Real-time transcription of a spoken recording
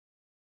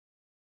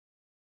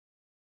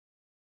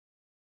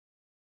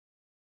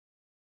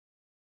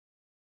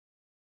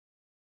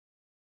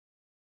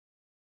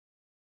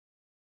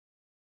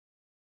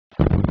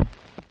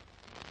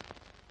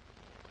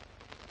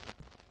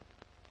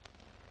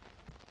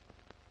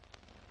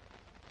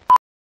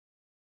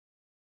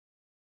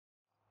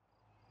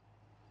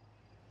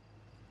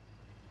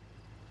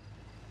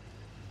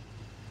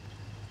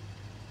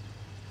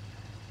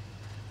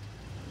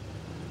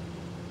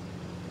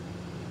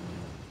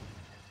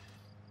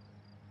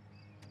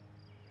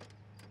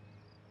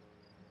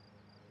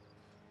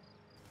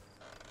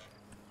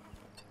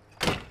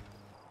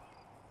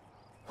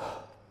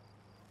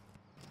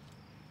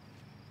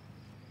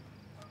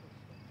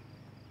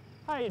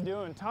How you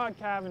doing? Todd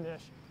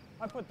Cavendish.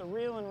 I put the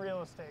real in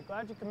real estate.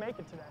 Glad you could make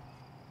it today.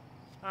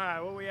 All right,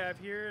 what we have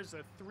here is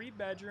a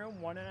 3-bedroom,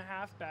 1.5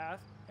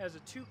 bath. It has a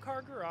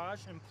 2-car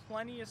garage and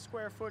plenty of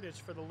square footage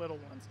for the little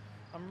ones.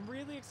 I'm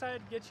really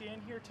excited to get you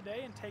in here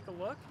today and take a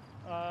look.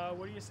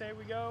 What do you say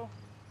we go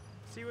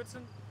see what's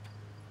in?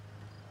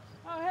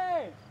 Oh,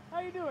 hey, how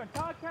you doing?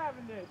 Todd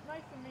Cavendish,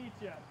 nice to meet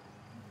you.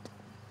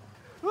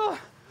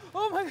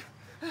 Oh my,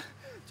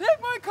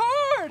 take my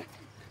card!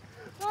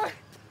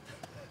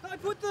 I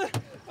put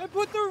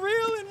the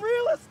real in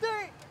real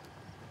estate.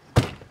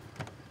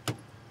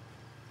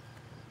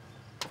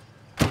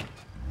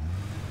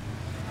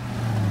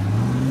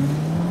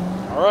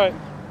 All right.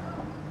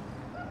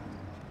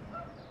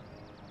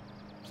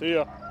 See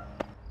ya.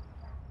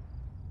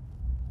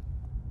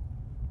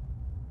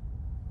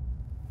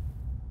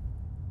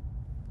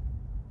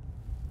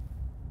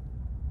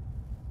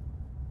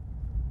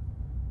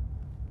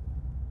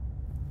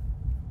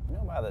 You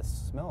know, by the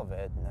smell of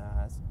it,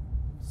 it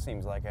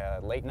seems like a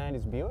late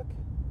 90s Buick.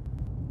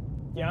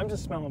 Yeah, I'm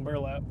just smelling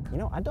burlap. You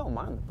know, I don't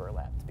mind the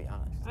burlap, to be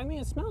honest. I mean,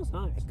 it smells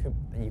nice.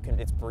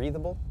 It's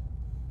breathable.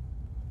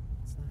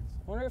 It's nice.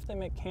 I wonder if they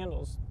make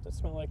candles that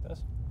smell like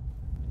this.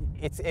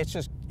 It's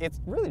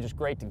really just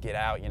great to get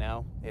out, you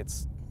know?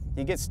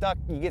 You get stuck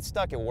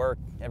at work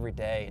every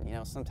day, and you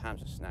know,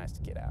 sometimes it's just nice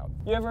to get out.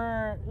 You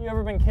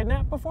ever been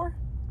kidnapped before?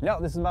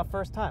 No, this is my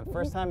first time.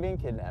 First time being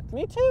kidnapped.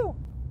 Me too.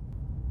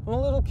 I'm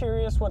a little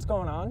curious what's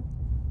going on.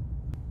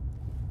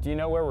 Do you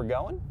know where we're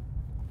going?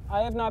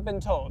 I have not been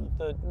told.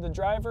 The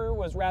driver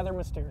was rather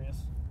mysterious.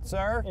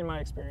 Sir? In my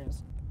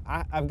experience.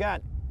 I've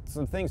got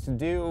some things to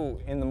do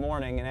in the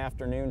morning and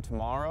afternoon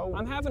tomorrow.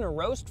 I'm having a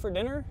roast for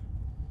dinner.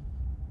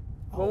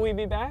 Will we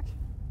be back?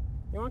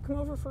 You want to come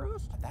over for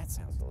roast? That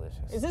sounds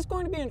delicious. Is this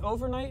going to be an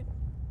overnight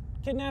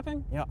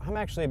kidnapping? You know, I'm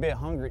actually a bit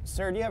hungry.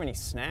 Sir, do you have any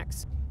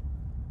snacks?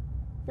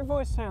 Your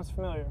voice sounds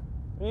familiar.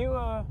 Are you,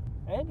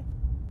 Ed?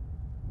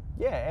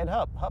 Yeah, Ed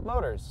Hupp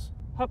Motors.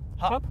 Hupp?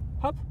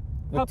 Hupp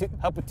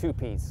with 2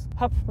 P's.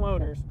 Hupp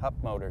Motors. Hupp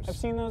Motors. I've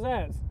seen those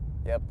ads.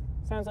 Yep.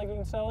 Sounds like you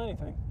can sell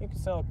anything. You can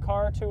sell a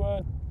car to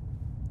a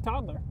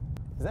toddler.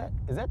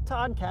 Is that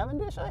Todd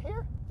Cavendish I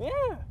hear? Yeah,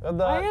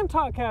 I am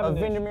Todd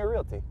Cavendish. Of Vandermeer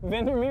Realty.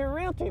 Vandermeer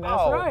Realty,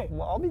 that's right.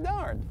 Well, I'll be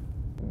darned.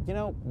 You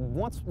know,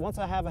 once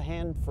I have a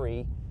hand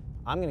free,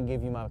 I'm going to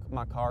give you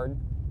my card.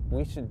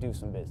 We should do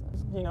some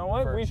business. You know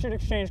what? We should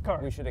exchange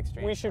cards. We should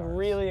exchange We should cards.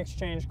 really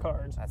exchange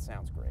cards. That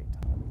sounds great,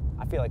 Todd.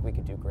 I feel like we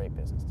could do great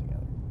business together.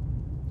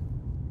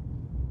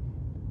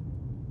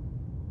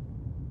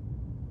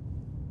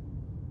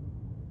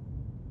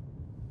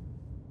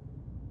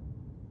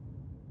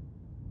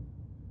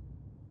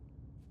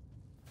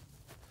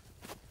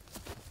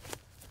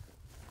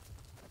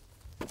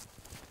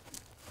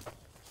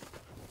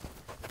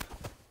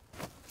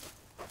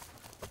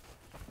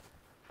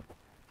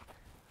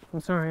 I'm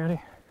sorry, Eddie.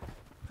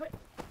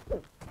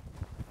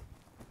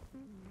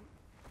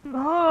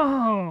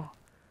 Oh!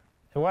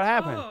 Hey, what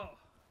happened?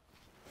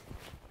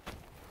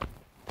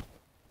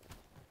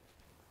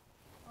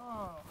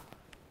 Oh.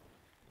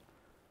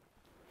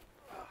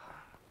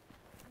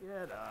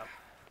 Get up.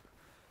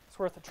 It's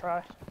worth a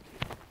try.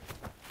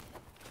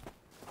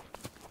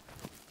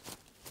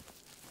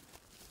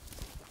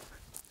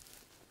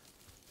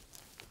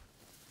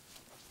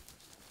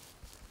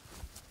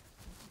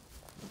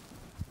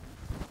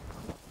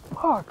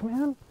 Fuck,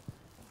 man.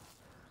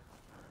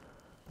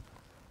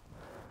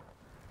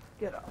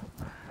 Get up.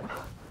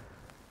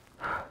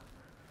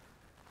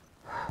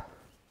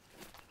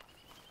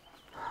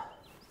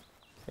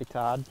 Hey,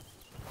 Todd.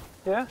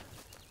 Yeah? Are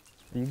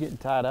you getting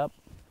tied up?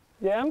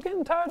 Yeah, I'm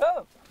getting tied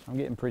up. I'm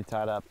getting pretty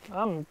tied up.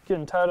 I'm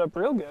getting tied up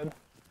real good.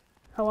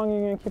 How long are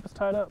you gonna keep us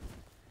tied up?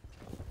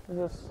 Is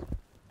this,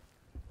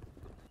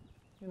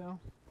 you know?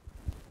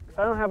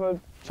 I don't have a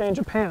change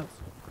of pants.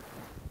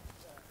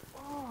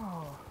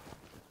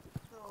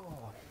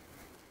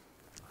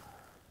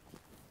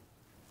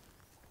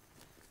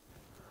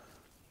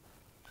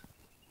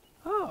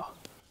 Oh,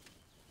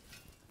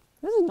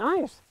 this is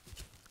nice.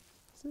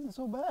 This isn't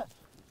so bad.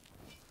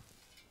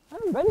 I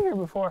haven't been here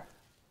before.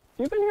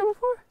 You been here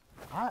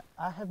before?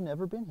 I have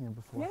never been here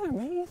before. Yeah,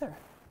 me either.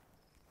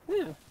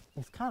 Man.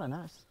 It's kind of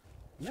nice.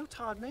 You know,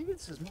 Todd, maybe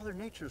this is Mother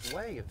Nature's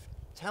way of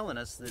telling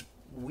us that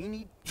we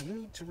need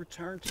to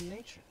return to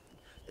nature,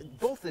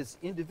 both as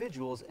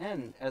individuals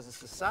and as a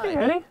society.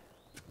 Hey, Eddie.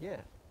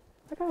 Yeah.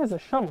 That guy has a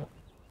shovel.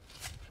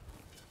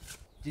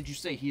 Did you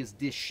say he is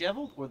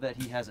disheveled or that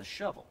he has a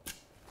shovel?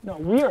 No,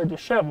 we are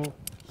disheveled.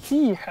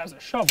 He has a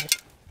shovel.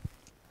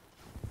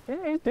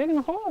 Yeah, he's digging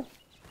a hole.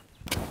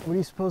 What do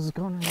you suppose is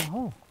going in the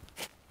hole?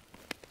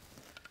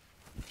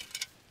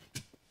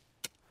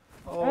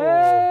 Oh.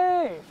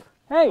 Hey!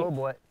 Hey! Oh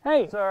boy.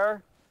 Hey!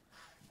 Sir.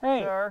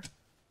 Hey! Sir.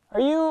 Are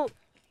you?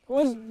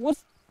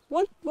 What's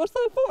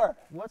that for?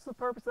 What's the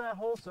purpose of that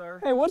hole,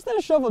 sir? Hey, what's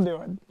that shovel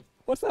doing?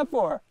 What's that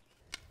for?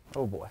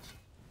 Oh boy.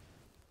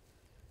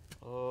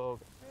 Oh.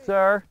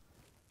 Sir.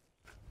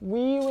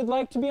 We would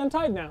like to be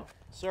untied now.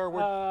 Sir,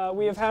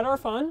 we have had our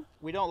fun.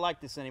 we don't like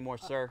this anymore,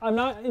 sir. I'm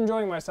not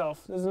enjoying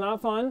myself. This is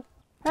not fun.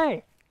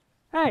 Hey,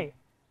 Hey,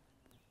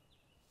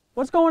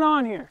 what's going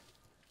on here?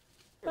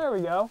 There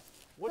we go.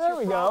 What's There your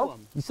we go.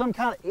 problem? You some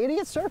kind of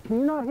idiot, sir? Can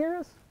you not hear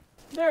us?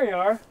 There you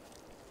are.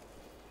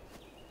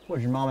 What,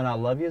 does your mama not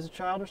love you as a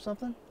child or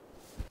something?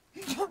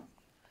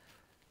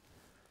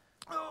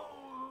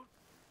 Oh,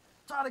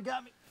 Todd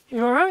got me.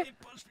 You all right? He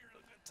punched me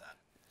really good, Todd.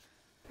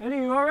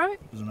 Eddie, you all right?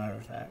 As a matter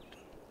of fact,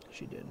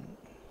 she didn't.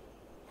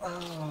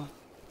 Oh.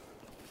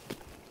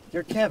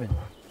 You're Kevin.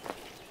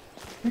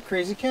 You're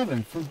crazy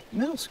Kevin from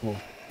middle school.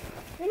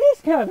 It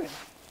is Kevin.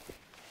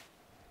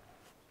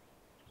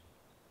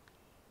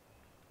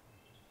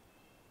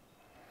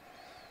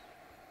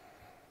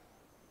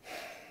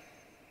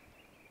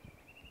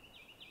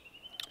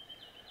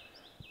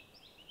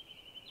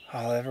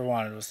 All I ever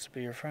wanted was to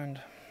be your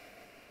friend.